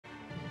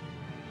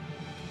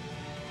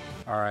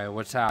Alright,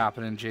 what's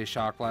happening?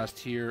 JayShockblast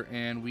here,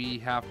 and we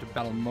have to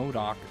battle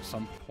MODOK at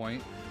some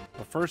point.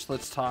 But first,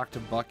 let's talk to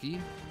Bucky,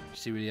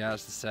 see what he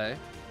has to say.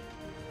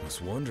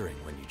 Was wondering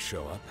when you'd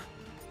show up.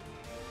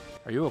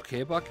 Are you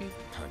okay, Bucky?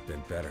 I've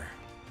been better.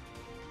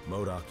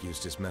 MODOK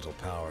used his mental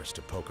powers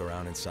to poke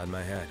around inside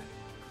my head.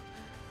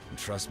 And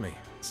trust me,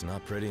 it's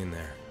not pretty in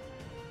there.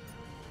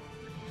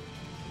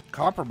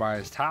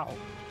 Compromised? How?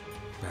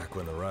 Back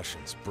when the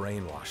Russians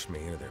brainwashed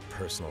me into their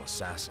personal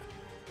assassin,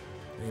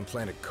 they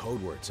implanted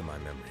code words in my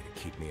memory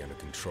to keep me under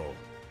control.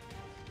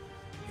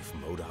 If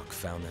MODOK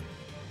found them,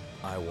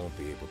 I won't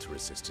be able to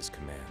resist his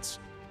commands.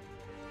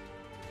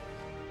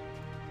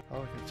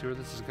 Oh, I can see where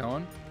this is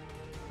going.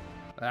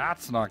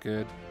 That's not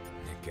good.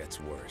 It gets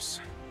worse.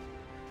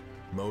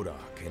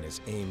 MODOK and his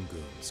AIM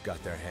goons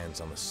got their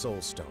hands on the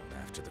Soul Stone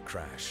after the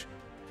crash.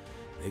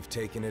 They've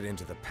taken it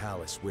into the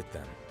palace with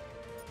them.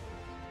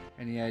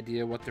 Any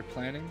idea what they're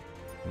planning?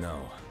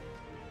 No,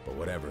 but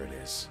whatever it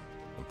is,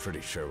 I'm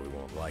pretty sure we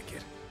won't like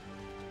it.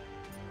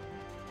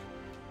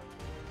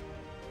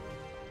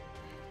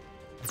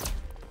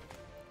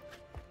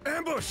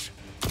 Ambush!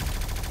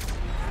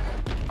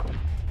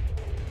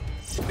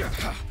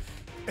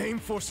 AIM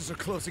forces are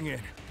closing in.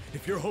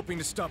 If you're hoping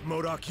to stop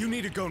MODOK, you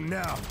need to go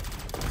now.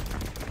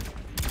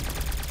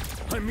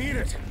 I mean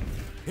it!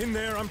 In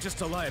there, I'm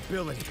just a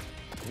liability.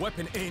 A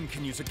weapon AIM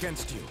can use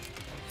against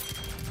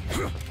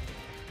you.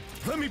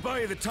 Let me buy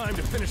you the time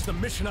to finish the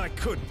mission I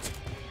couldn't.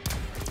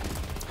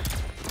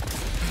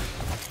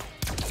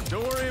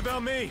 Don't worry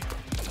about me.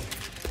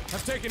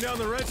 I've taken down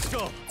the Red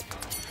Skull.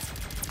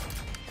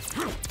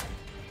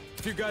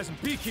 A few guys in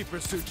beekeeper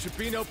suits should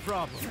be no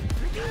problem.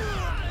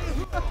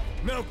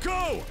 Now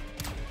go!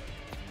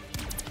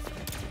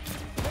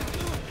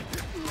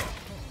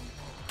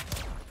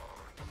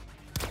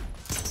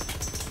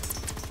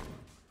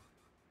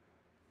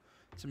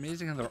 It's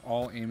amazing how they're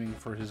all aiming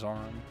for his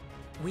arm.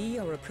 We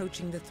are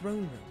approaching the throne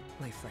room,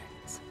 my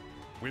friends.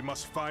 We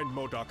must find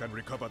MODOK and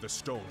recover the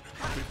stone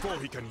before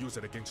he can use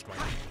it against my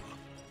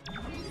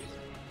people.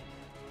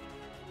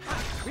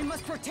 We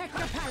must protect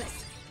the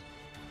palace!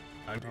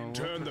 And in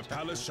turn, the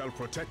palace shall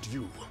protect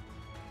you.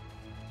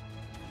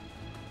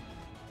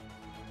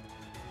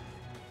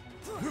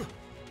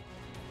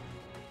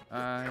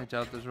 I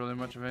doubt there's really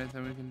much of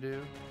anything we can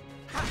do.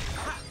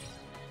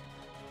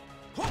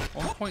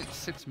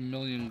 1.6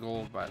 million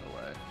gold, by the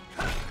way.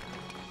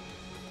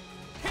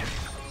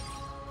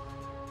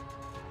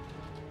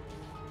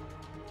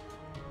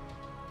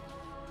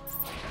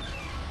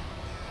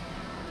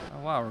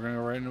 Oh wow, we're gonna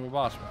go right into a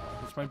boss battle.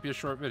 This might be a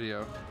short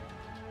video.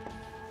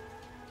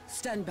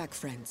 Stand back,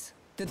 friends.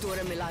 The Dora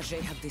Milaje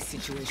have this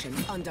situation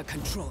under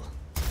control.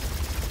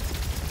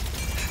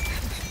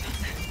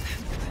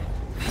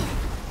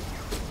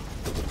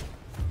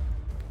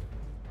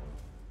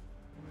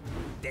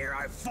 There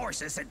are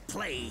forces at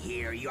play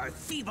here your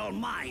feeble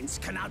minds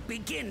cannot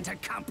begin to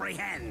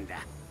comprehend.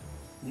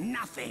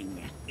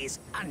 Nothing is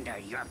under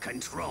your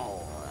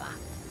control.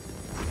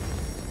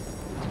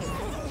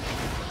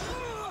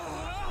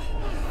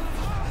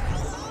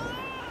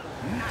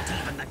 Not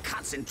even the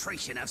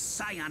concentration of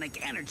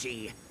psionic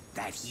energy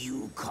that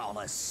you call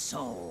a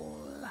soul.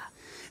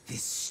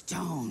 This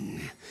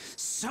stone,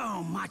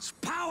 so much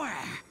power!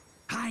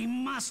 I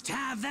must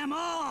have them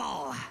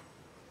all!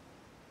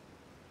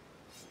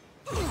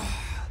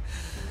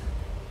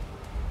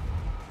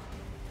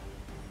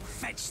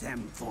 Fetch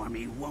them for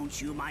me,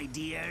 won't you, my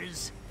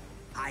dears?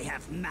 I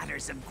have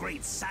matters of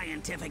great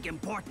scientific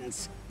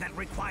importance that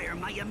require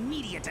my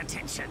immediate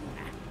attention.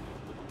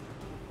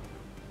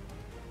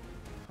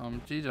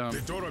 Humpty Dump.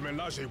 The Dora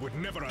Milaje would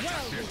never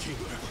attack their king.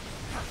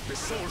 The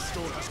Soul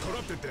Stone has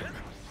corrupted them.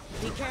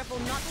 Be careful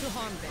not to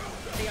harm them.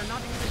 They are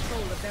not in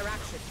control of their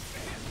actions.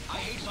 I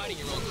hate fighting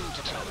your own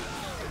T'Challa,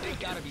 but they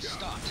gotta be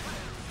stopped.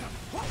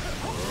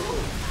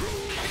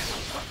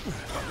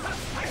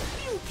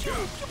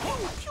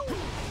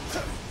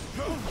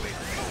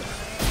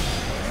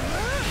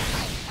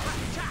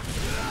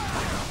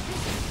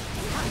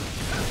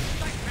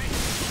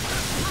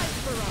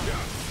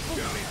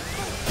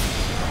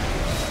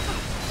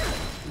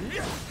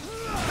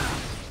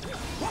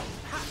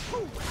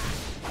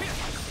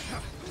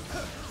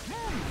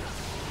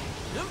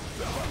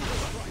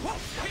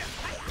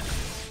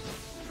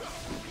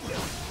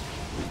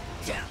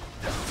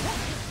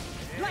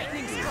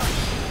 Lightning strike!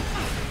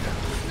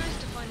 It's nice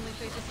to finally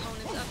face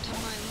opponents up to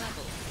my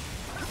level.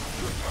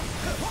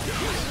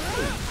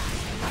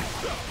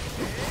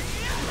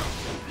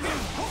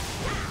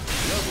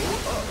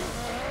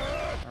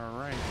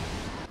 Alright.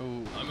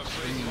 Oh, I'm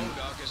afraid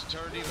MODOK has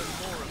turned even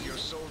more of your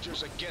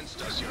soldiers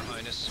against us, Your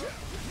Highness.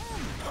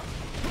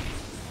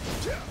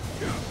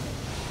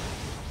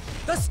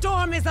 The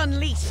storm is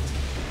unleashed!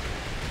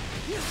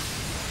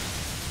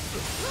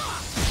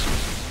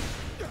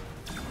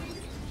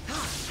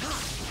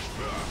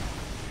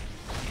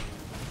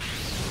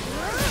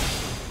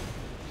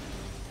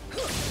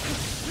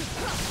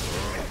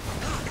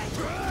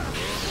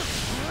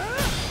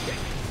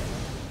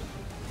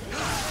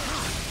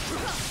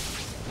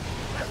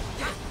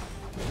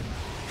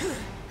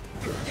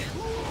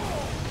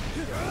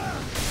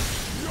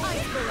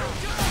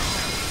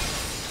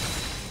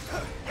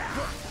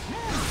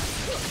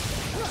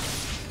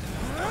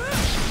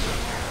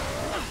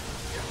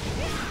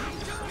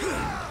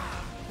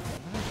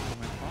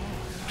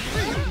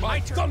 My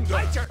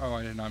thunder! Oh,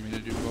 I did not mean to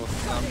do both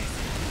of them.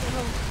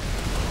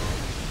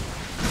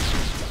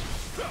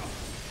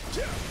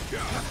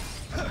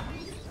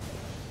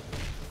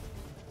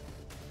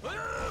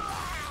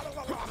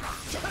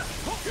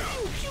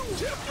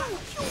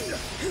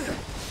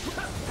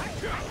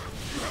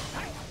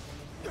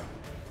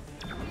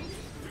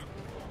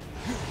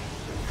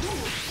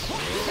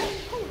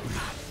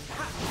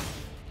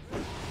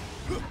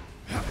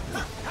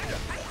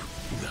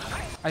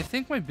 I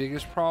think my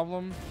biggest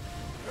problem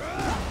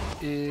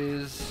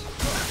is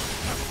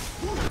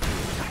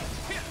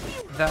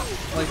that,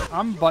 like,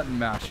 I'm button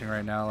mashing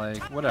right now,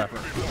 like, whatever.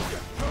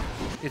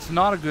 It's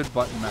not a good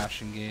button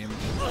mashing game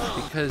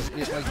because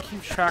it, like,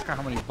 keeps track of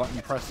how many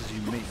button presses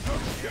you make.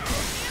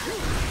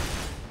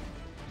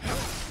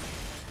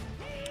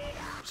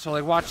 So,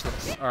 like, watch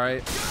this,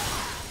 alright?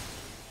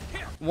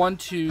 1,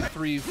 2,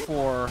 3,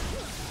 4.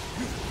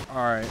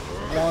 Alright,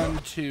 1,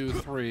 2,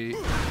 3.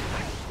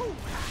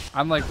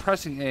 I'm like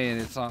pressing A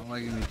and it's not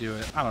letting me do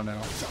it. I don't know.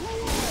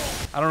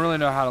 I don't really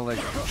know how to like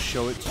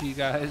show it to you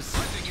guys. I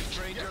think you've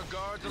trained your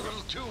guards a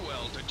little too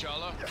well,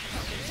 T'Challa.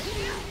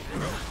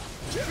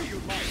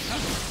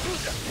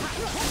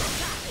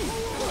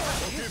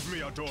 Give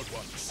me adored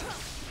ones.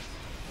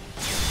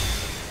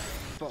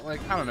 But like,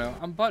 I don't know.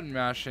 I'm button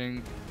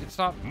mashing. It's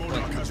not MODOK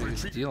like has the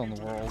biggest retreated deal in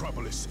into the the world.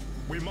 Acropolis.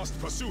 We must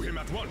pursue him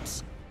at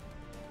once.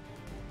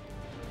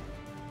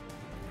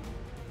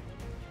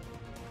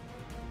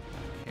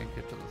 Can't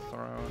get to the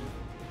throne.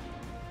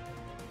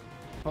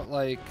 But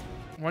like,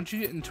 once you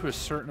get into a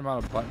certain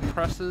amount of button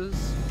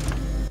presses,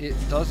 it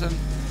doesn't,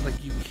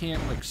 like, you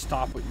can't like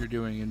stop what you're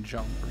doing and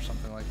jump or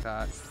something like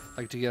that,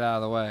 like to get out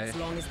of the way. As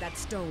long as that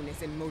stone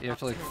is in Modok's You have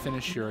to like hand,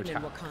 finish your people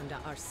in attack.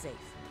 Wakanda are safe.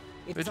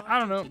 It's Which, our I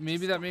don't know, duty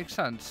maybe to that makes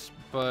sense,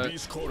 but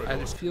These I corridors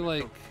just feel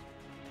like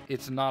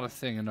it's not a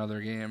thing in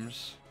other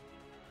games.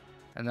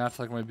 And that's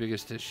like my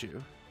biggest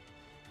issue.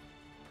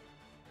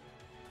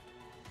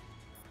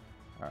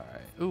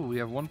 Alright. Ooh, we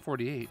have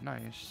 148.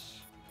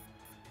 Nice.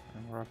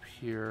 And we're up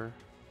here.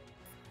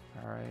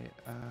 Alright.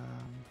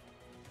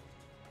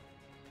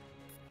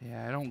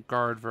 Yeah, I don't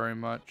guard very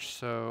much,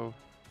 so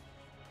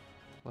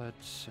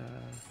let's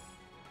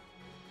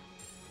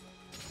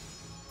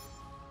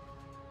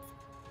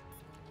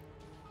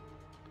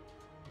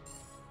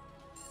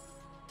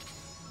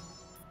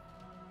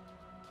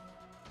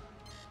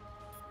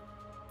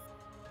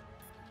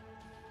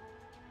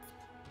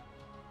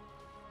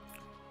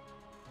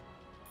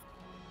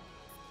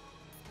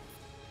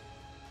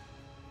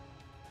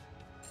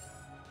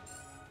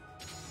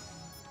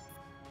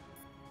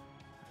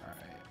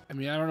I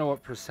mean, I don't know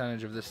what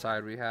percentage of this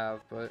side we have,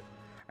 but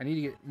I need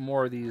to get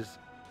more of these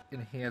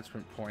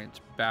enhancement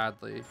points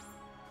badly.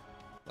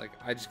 Like,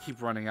 I just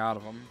keep running out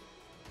of them.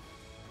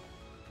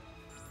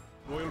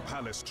 Royal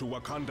Palace to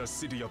Wakanda's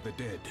City of the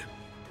Dead.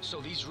 So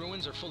these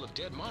ruins are full of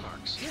dead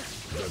monarchs.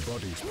 Their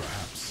bodies,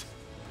 perhaps.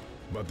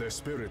 But their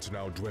spirits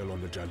now dwell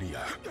on the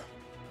Jaliyah,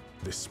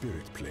 the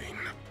spirit plane.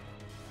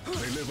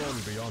 They live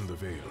on beyond the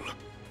veil,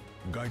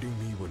 guiding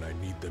me when I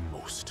need them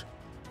most.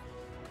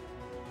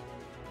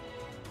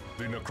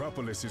 The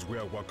necropolis is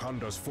where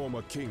Wakanda's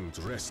former kings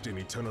rest in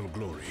eternal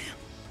glory.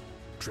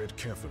 Tread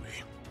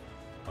carefully,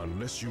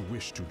 unless you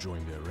wish to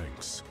join their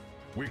ranks.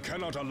 We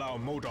cannot allow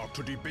MODOK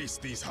to debase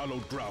these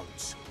hallowed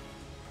grounds.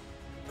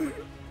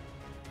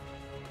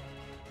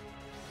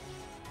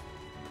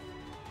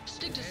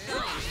 Stick to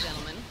science,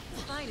 gentlemen.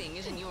 Fighting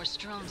isn't your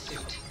strong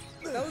suit.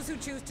 Those who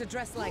choose to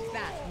dress like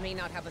that may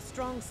not have a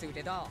strong suit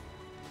at all.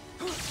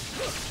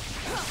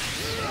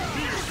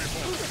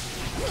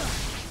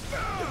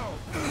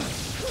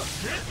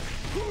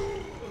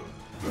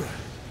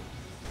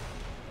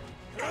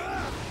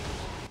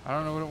 I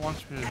don't know what it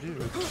wants me to do.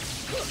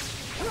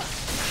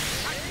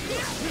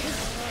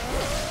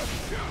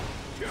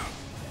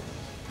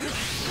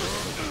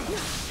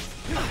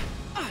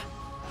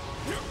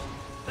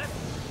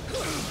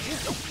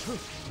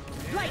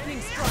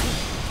 Lightning strike!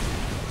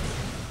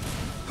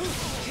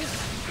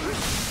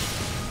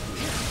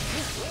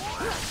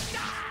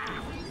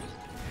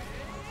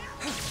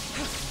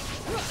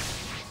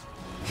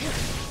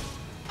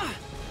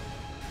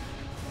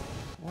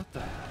 What the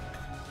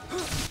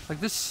heck? Like,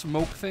 this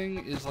smoke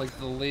thing is like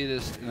the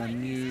latest in a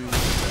new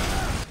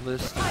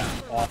list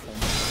of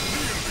awfulness.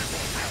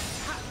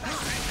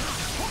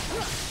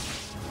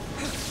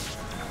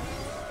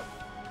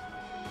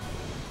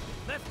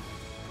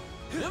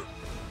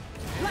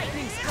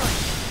 Lightning strike!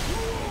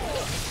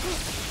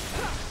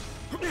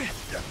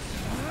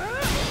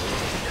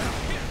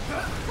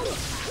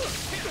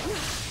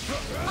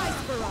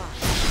 Ice barrage!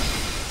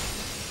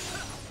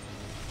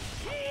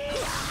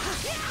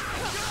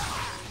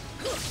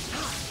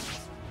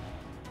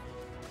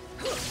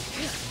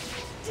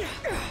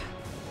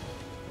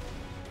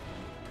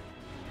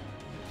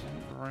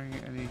 Doesn't bring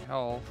any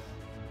health.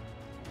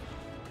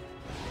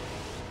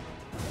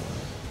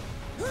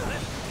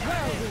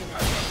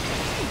 Whirlwind!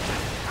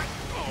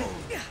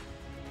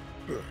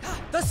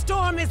 The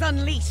storm is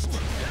unleashed.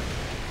 Some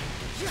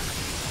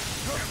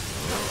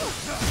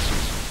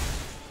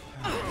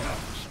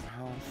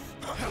health.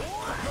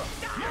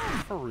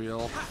 For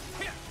real.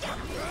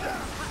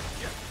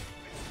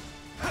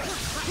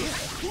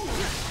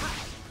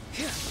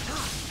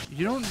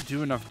 You don't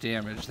do enough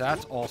damage.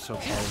 That's also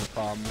part of the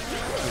problem.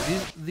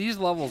 These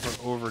levels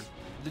are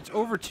it's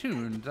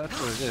overtuned. That's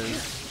what it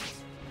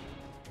is.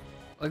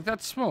 Like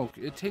that smoke,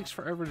 it takes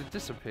forever to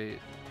dissipate.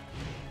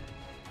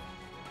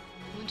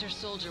 Winter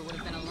Soldier would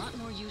have been a lot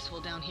more useful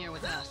down here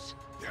with us.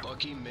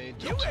 Bucky made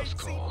the tough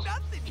call.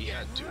 He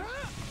had to.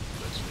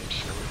 Let's make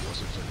sure it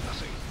wasn't for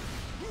nothing.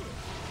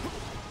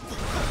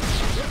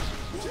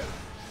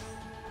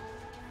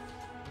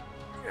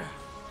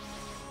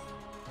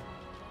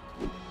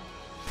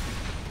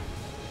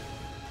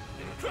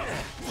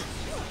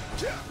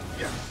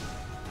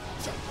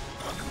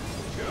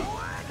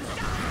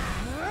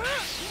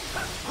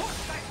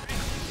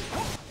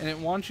 And it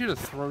wants you to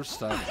throw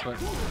stuff, but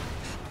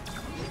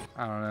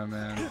I don't know,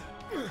 man.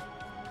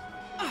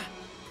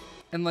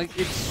 And like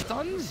it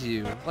stuns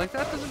you. Like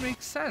that doesn't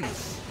make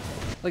sense.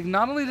 Like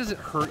not only does it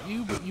hurt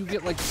you, but you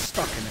get like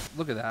stuck in it.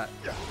 Look at that.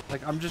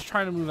 Like I'm just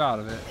trying to move out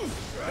of it.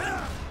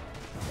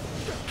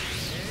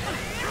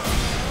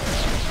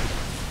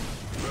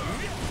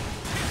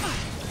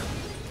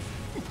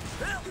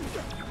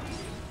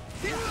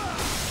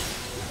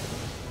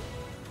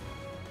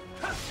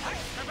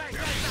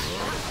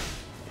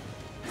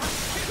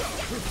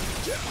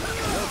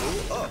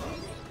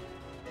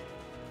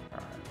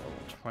 Alright,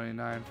 level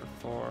 29 for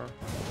Thor.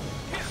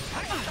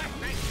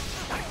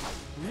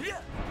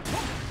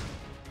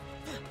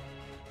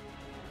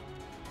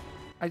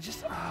 It's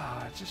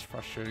just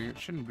frustrating. It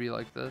shouldn't be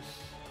like this.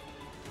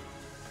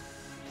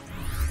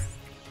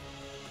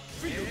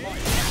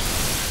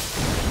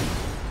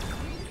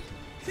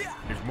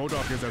 If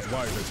MODOK is as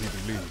wise as he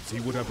believes, he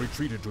would have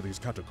retreated to these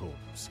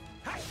catacombs.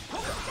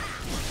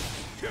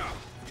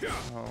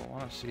 Oh, I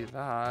want to see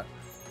that.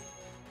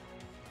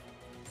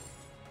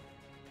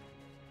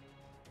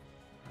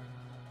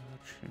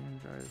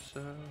 Change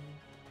ISO.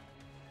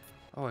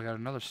 Oh, I got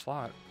another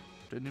slot.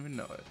 Didn't even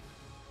know it.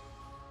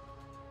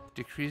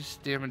 Decrease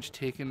damage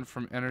taken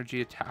from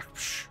energy attack.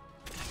 Psh,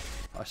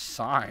 a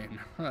sign.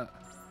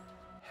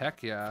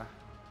 Heck yeah.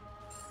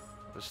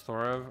 Does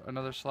Thor have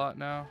another slot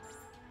now?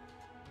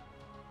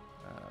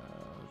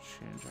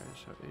 Change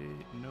ISO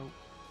 8. Nope.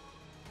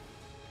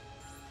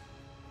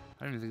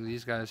 I don't even think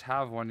these guys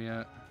have one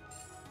yet.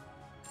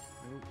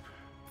 Nope.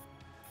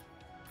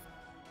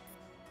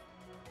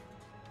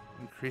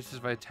 Increases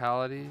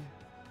vitality.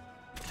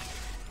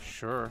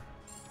 Sure.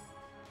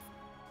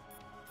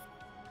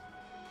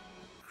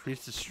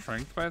 Increases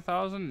strength by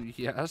 1,000?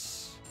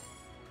 Yes.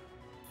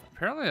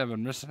 Apparently I've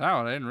been missing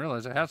out. I didn't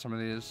realize I had some of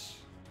these.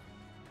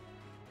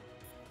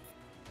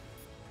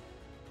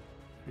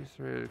 Increase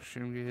the rate of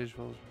extreme gauge.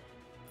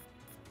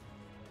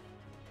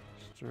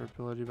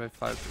 Durability by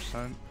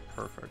 5%.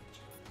 Perfect.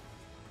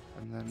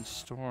 And then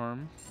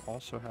Storm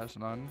also has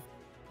none.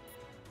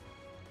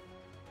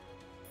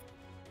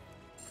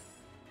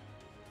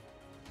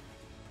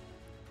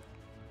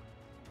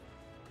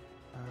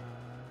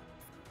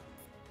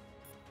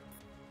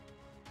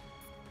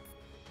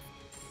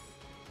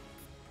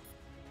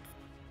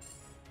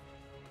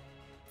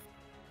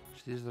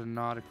 These are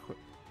not equipped.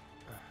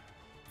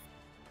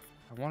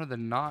 I wanted the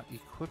not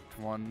equipped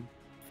one.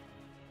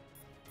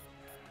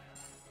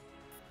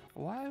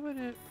 Why would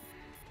it?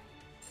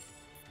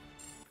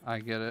 I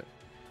get it.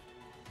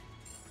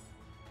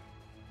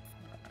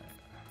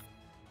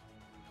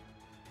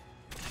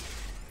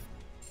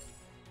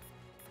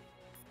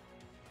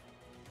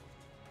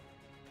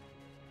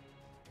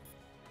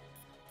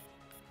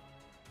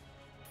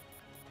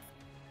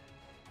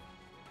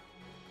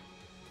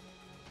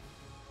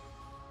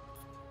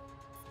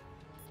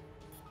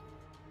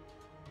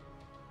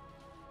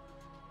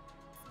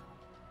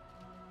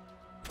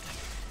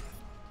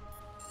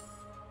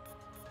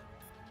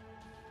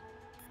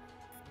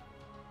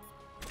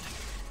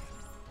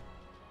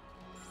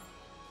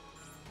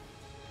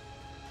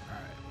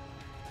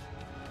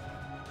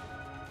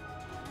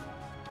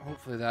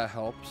 Hopefully that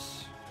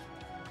helps.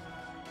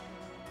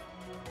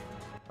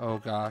 Oh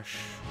gosh.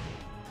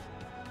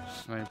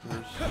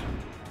 Snipers.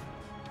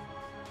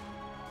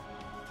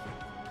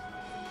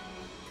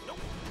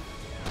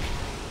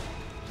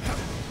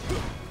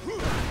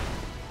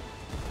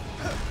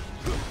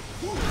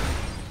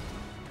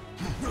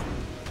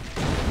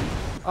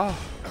 Oh,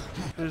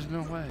 there's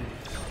no way.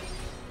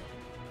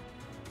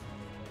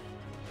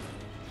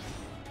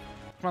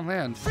 Come on,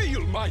 land.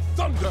 Feel my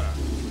thunder!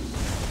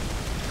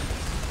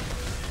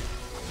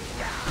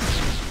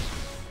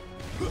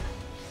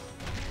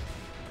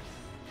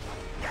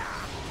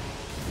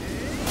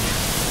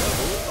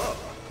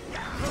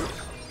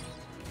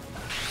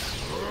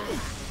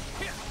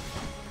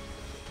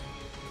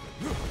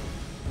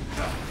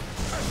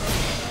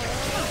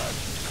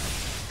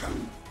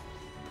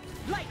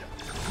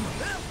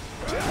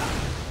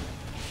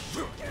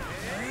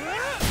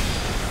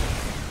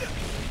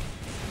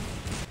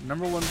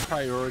 Number one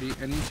priority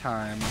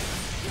anytime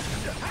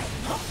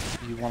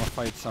you want to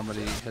fight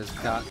somebody has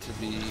got to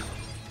be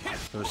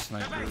those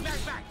snipers.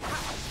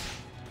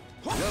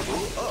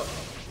 Level up.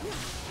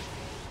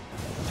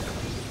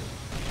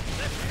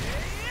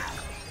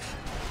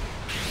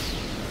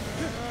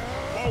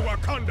 For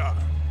Wakanda!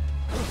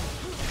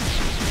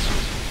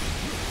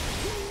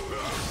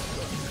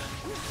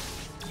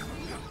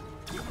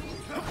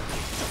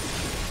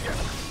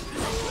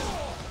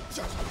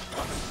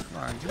 Come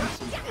on, give me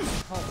some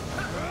help.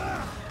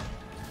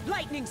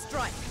 Lightning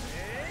strike.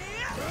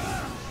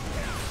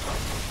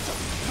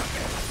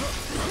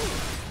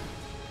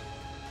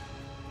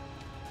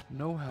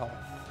 No health.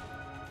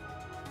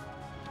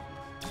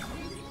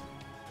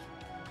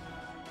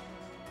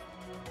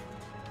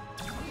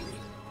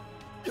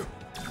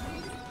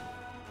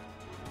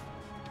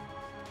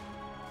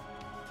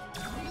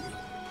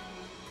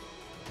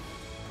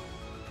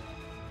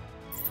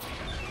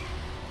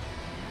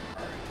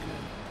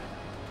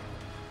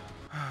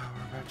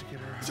 We're about to get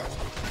her health.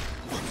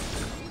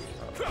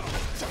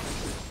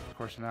 Of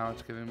course, now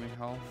it's giving me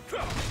health.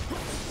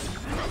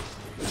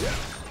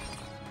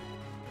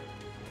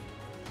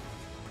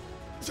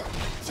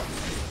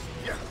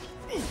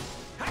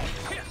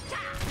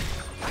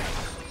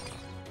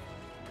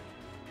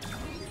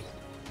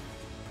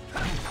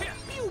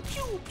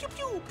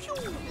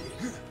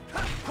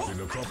 The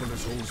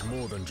necropolis holds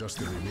more than just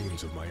the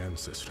remains of my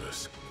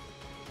ancestors.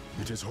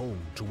 It is home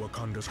to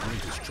Wakanda's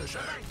greatest treasure.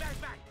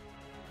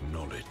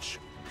 Knowledge.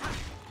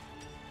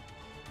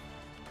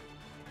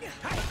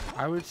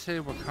 I would say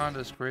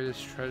Wakanda's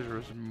greatest treasure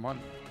is money.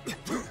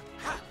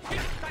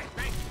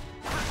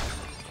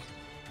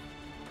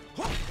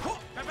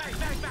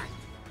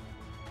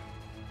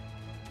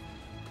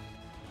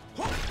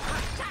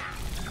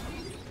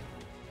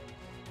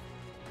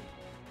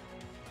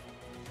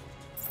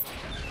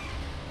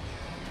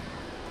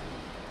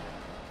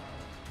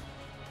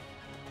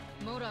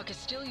 MODOK is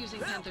still using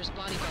Panther's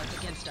bodyguards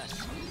against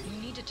us. We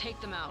need to take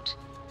them out.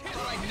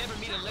 Thought I'd never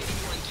meet a lady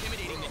more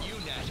intimidating than you,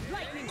 Nat.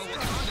 But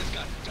Wakanda's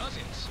got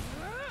dozens.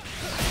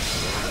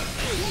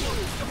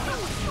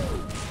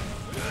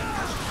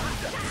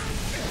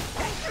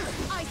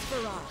 Ice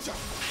barrage.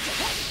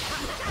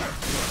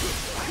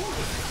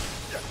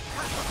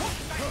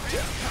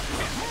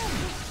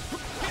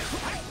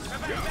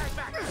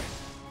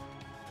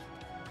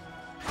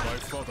 My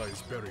father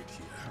is buried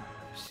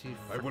here.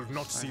 I will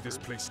not see this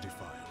place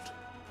defiled.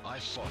 I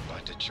fought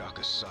by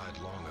T'Chaka's side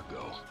long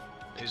ago.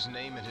 His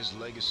name and his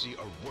legacy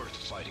are worth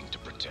fighting to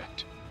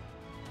protect.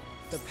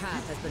 The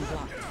path has been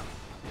blocked.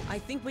 I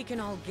think we can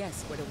all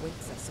guess what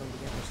awaits us on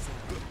the other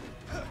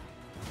side.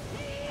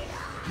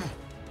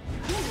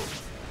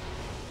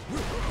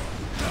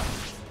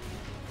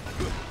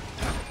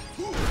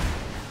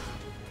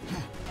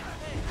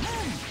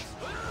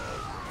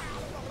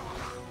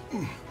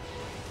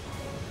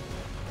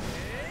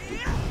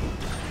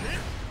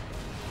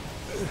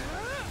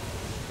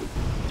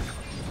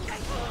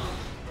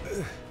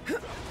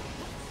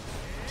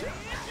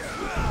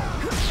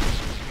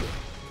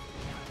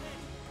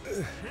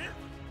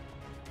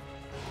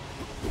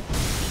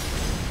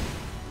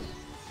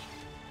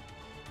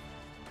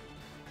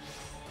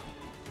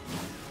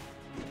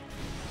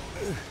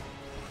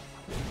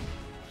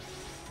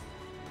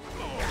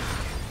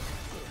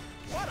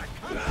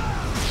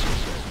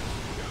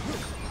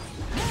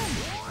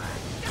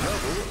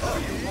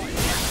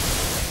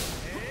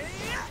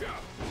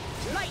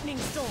 Lightning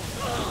storm.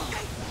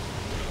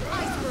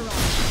 Ice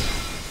barrage.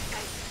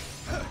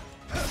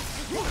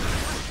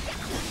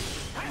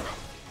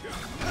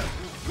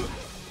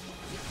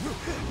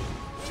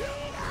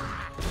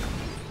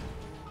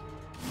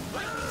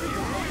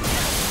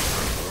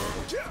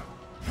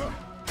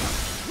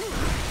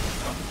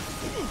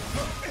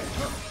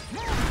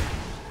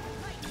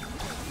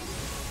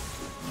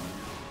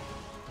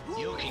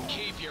 You can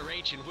keep your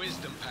ancient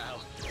wisdom,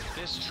 pal.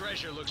 This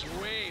treasure looks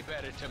way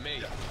better to me.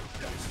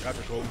 These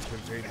catacombs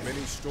contain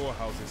many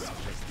storehouses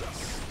such as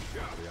this.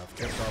 They have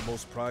kept our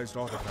most prized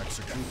artifacts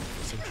secure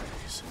for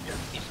centuries.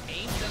 If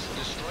AIM doesn't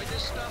destroy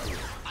this stuff,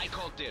 I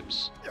call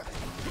dibs.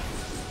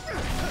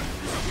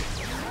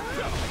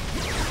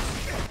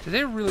 Did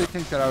they really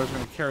think that I was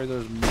going to carry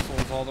those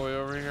missiles all the way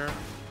over here?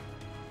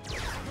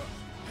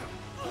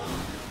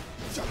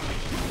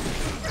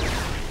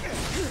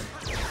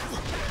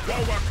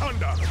 For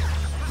Wakanda!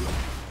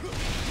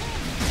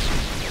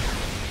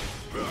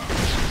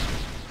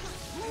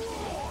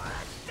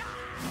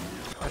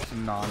 That's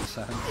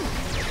nonsense.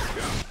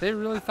 They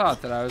really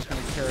thought that I was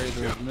going to carry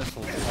those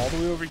missiles all the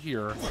way over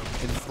here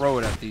and throw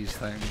it at these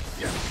things.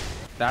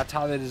 That's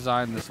how they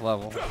designed this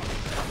level.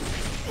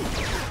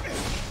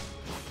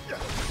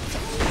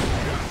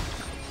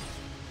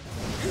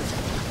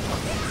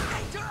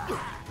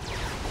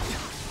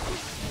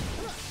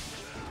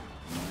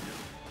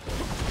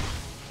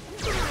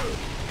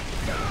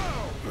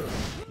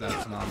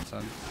 That's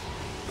nonsense.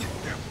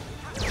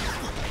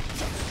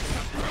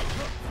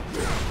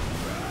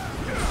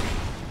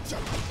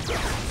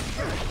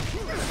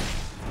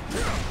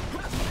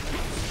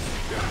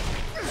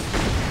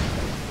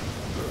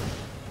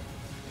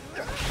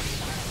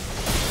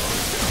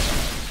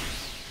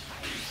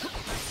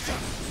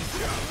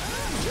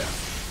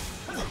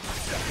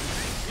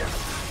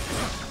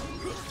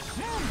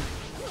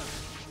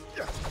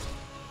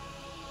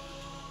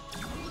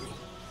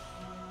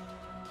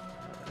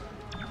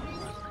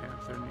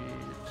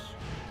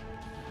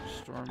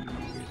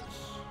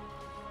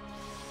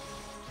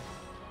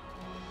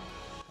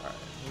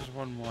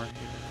 one more here.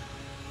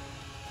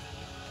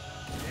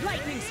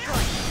 Lightning strike.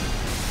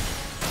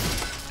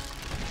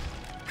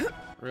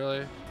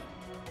 Really?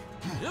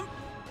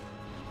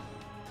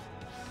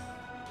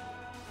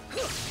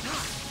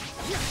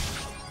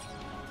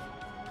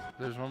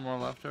 There's one more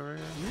left over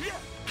here.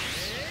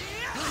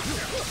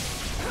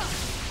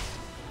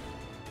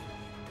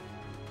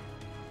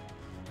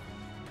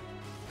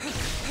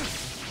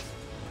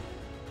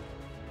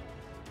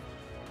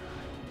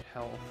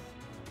 Health.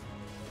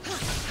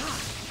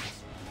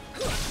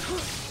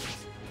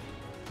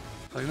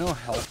 Like no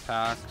health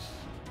packs.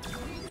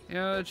 You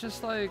know, it's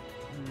just like.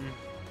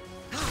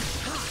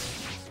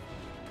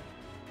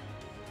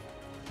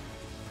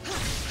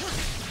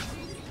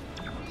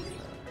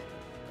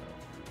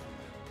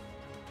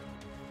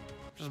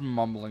 Just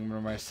mumbling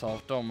to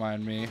myself. Don't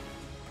mind me.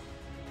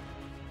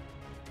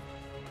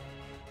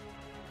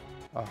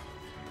 Oh, there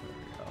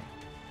we go.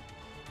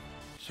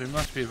 So we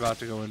must be about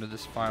to go into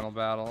this final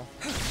battle.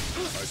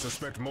 I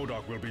suspect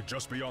MODOK will be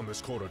just beyond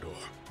this corridor.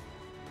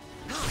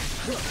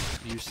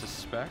 You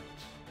suspect?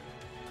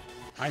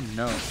 I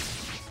know.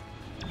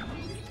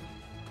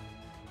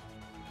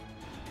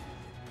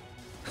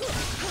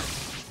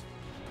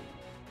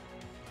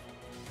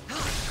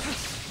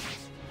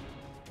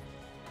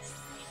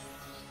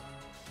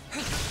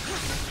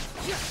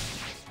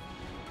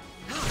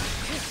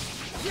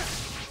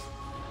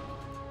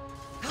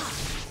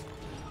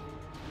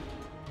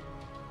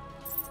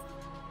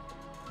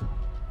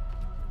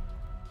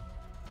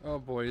 Oh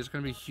boy, he's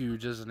gonna be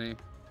huge, isn't he?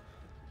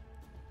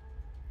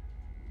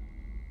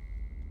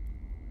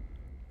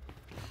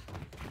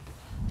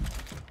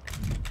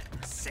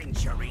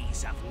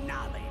 Centuries of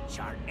knowledge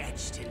are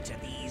etched into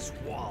these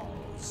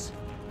walls.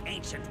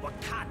 Ancient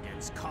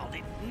Wakandans called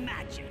it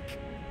magic.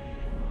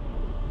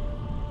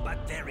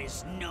 But there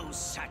is no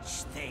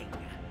such thing.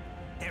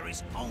 There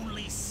is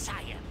only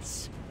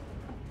science.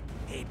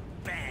 It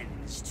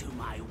bends to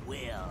my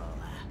will.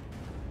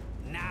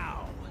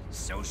 Now,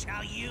 so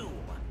shall you.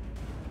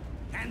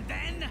 And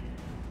then,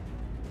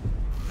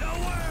 the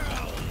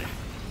world!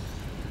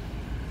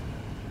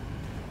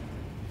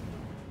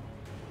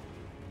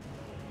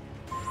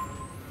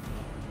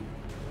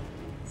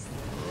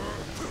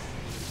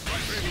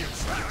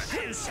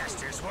 Your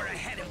ancestors were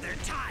ahead of their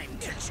time,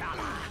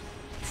 T'Challa.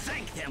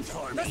 Thank them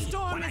for me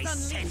when I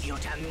send you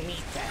to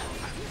meet them.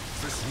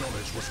 This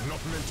knowledge was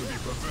not meant to be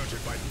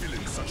perverted by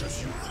villains such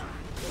as you.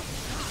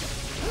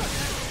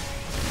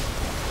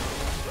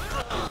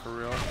 For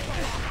real?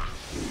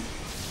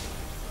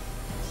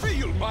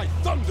 Feel my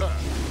thunder!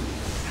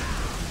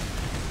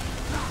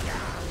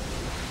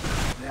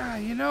 Yeah,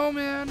 you know,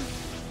 man.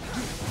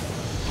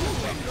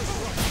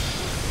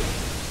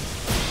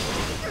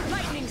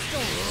 Lightning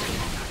storm.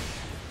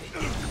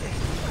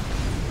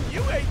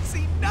 You ain't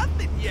seen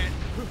nothing yet.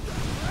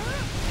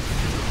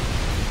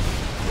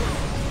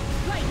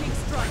 Lightning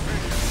strike.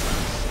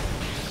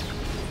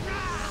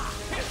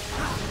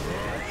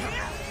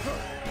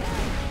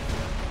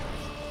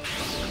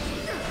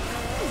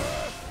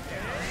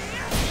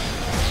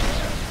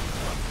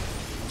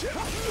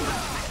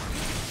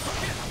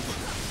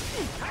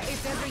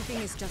 If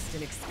everything is just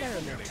an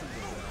experiment to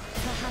you,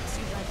 perhaps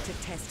you'd like to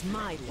test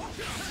my luck.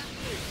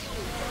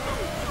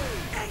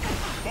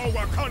 For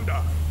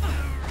Wakanda!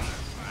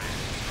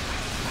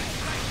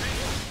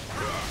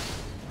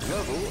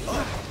 Level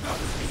up.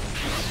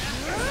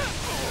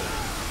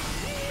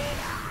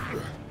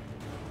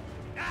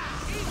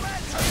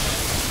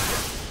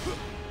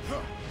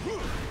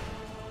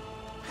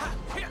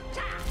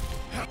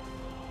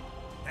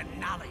 The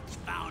knowledge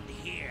found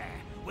here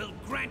will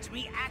grant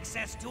me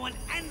access to an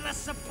endless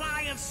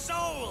supply of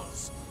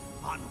souls,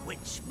 on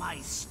which my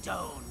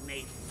stone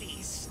may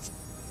feast.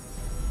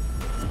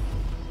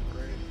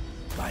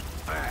 But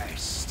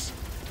first...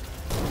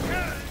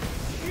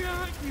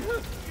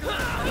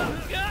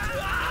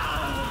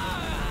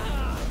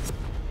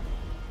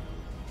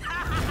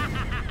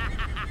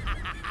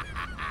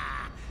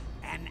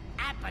 An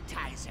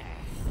appetizer.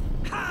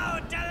 How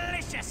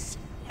delicious!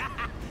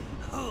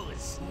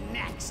 Who's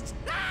next?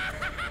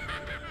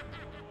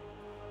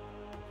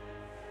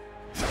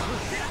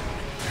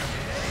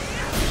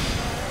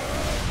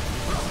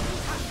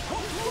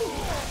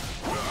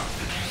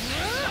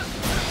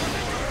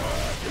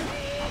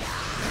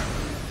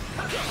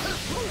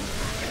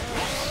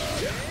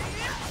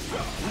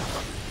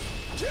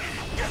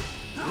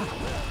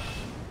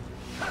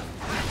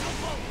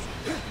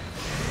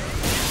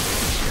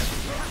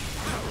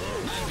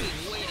 I've been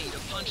waiting to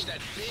punch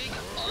that big,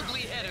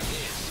 ugly head of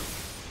his.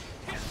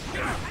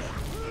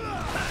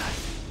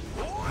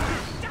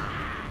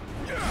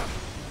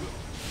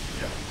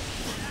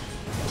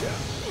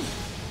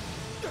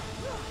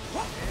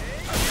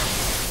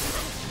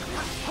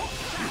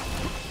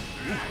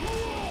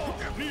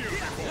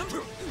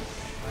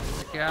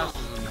 The gas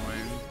is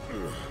annoying.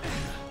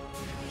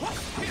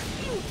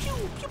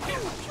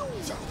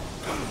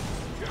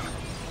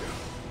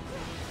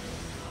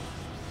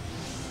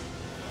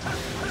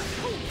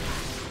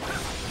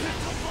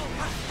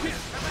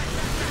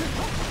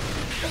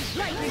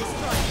 Lightning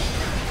strike.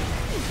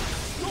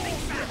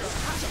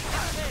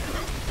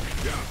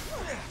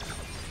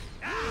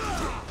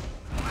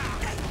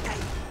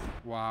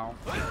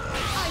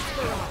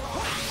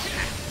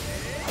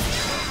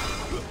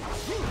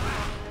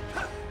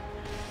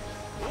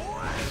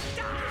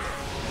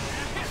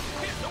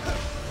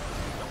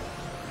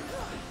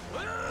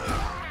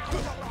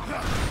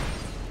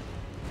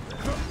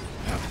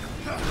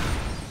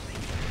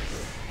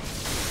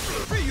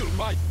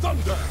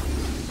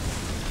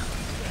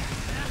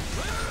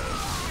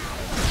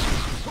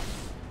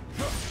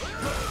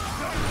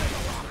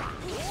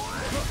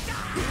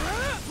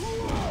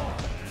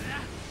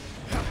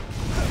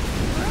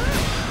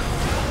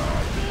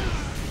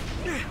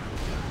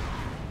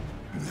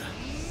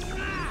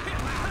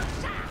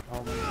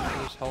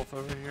 health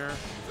over here.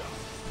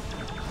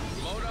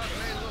 MODOK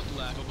may look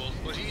laughable,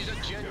 but he's a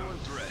genuine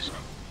threat.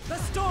 The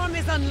storm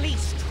is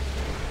unleashed!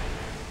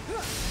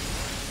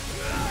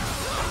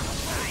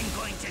 I'm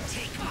going to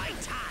take my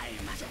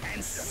time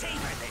and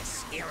savor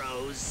this,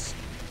 heroes.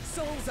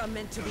 Souls are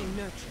meant to be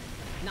nurtured,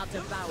 not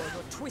devoured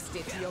or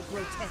twisted to your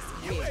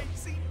grotesque will. You ain't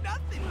seen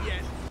nothing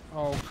yet.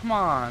 Oh, come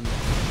on.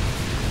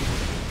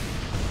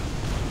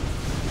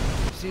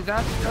 See,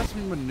 that's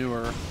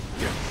manure.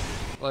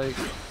 Like,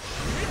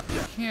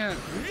 you can't.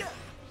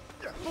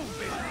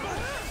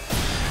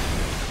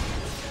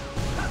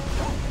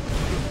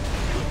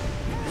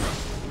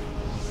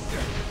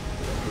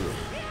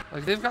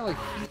 Like, they've got like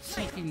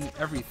heat-seeking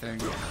everything.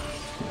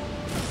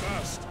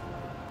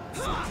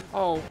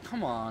 Oh,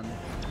 come on.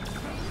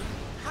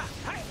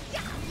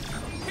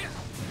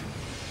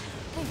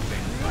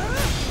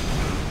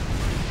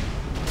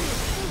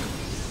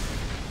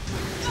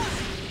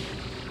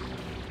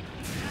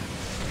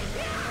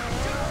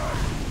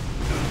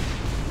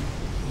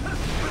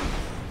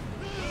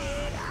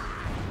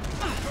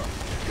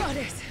 Got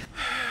it!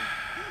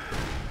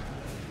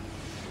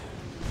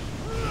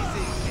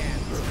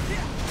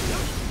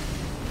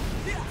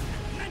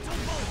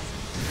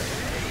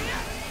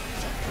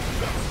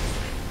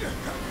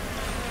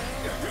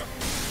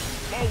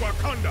 For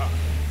Wakanda!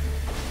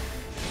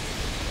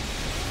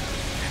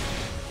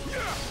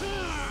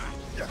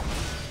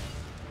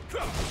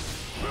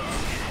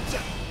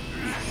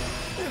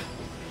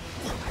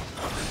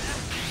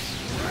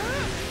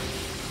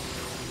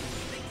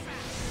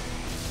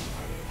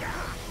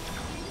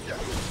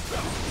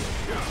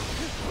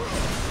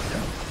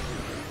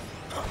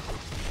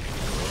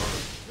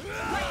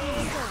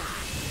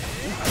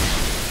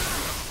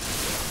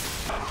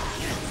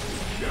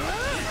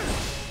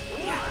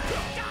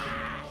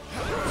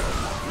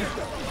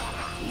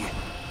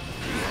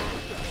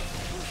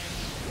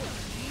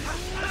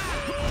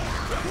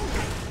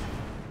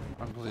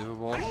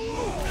 Unbelievable.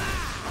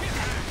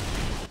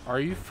 Are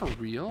you for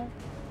real?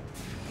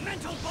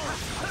 Mental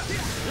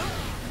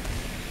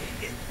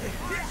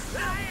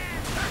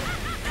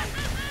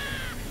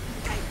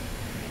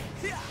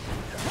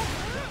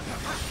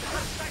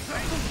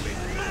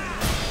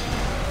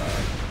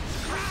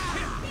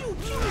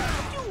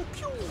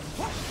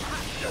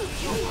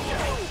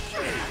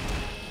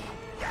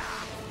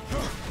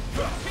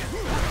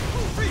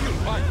Feel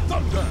my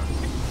thunder!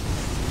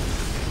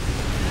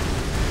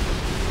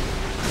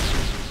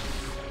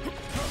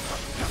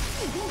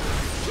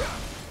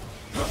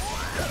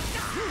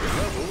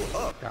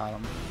 Got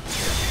him.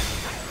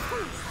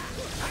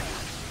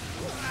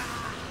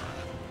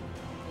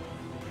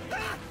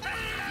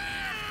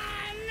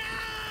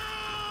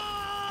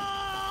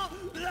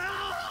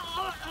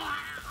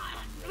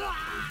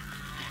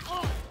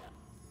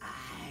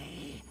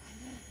 I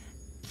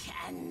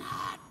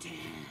cannot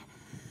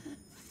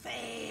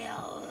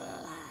fail.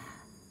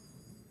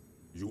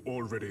 You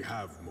already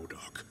have,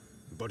 MODOK,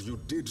 but you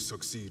did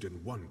succeed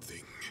in one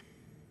thing.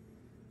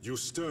 You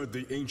stirred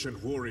the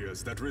ancient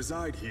warriors that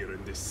reside here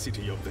in this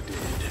city of the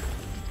dead.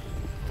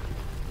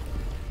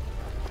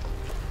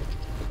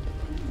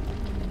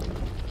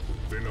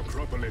 The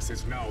necropolis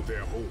is now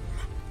their home,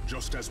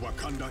 just as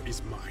Wakanda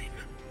is mine.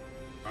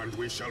 And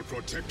we shall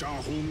protect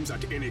our homes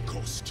at any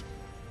cost.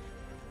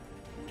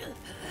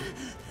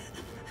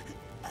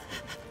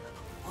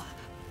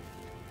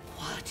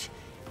 What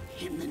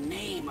in the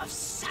name of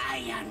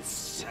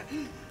science?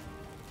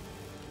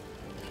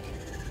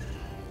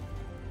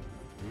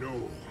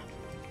 No,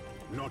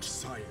 not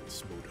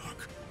science,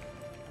 MODOK.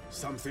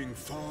 Something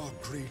far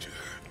greater.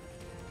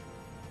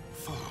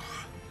 Far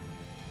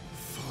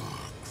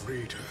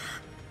greater.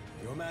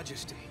 Your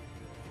Majesty,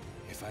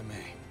 if I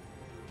may.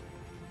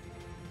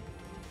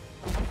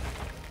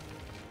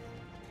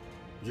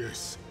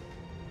 Yes,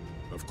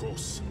 of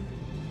course.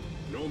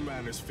 No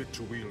man is fit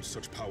to wield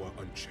such power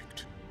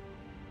unchecked.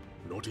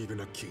 Not even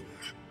a king.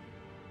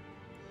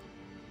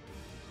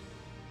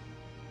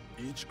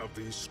 Each of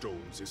these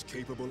stones is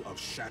capable of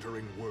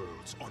shattering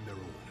worlds on their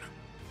own.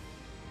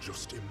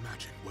 Just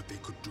imagine what they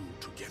could do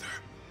together.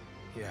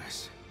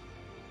 Yes.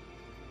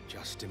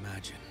 Just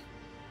imagine.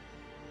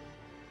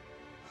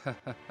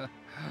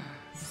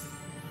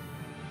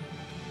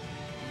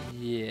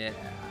 Yeah.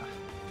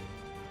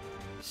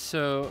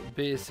 So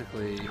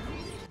basically,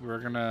 we're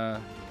gonna.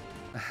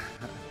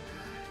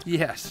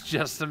 Yes,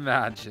 just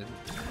imagine.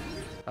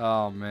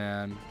 Oh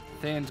man,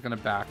 Thane's gonna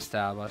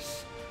backstab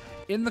us.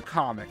 In the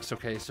comics,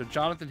 okay, so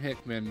Jonathan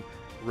Hickman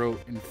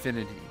wrote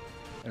Infinity.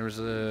 There was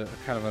a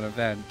kind of an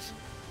event,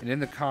 and in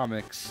the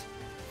comics,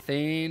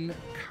 Thane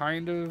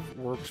kind of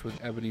works with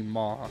Ebony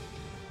Maw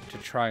to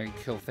try and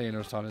kill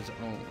Thanos on his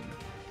own,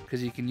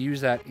 because he can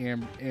use that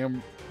amber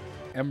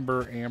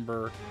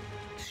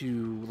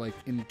to like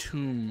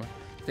entomb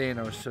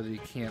Thanos so that he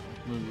can't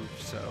move.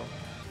 So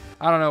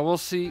I don't know, we'll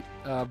see.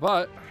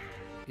 But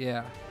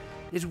yeah,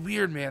 it's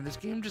weird, man. This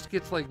game just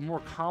gets like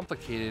more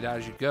complicated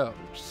as you go.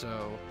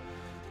 So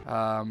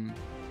I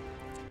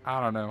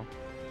don't know.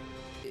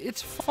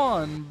 it's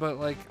fun, but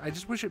like I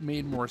just wish it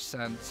made more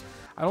sense.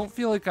 I don't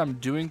feel like I'm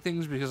doing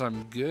things because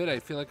I'm good. I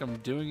feel like I'm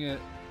doing it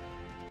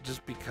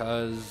just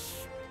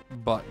because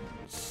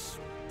buttons.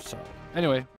 So anyway,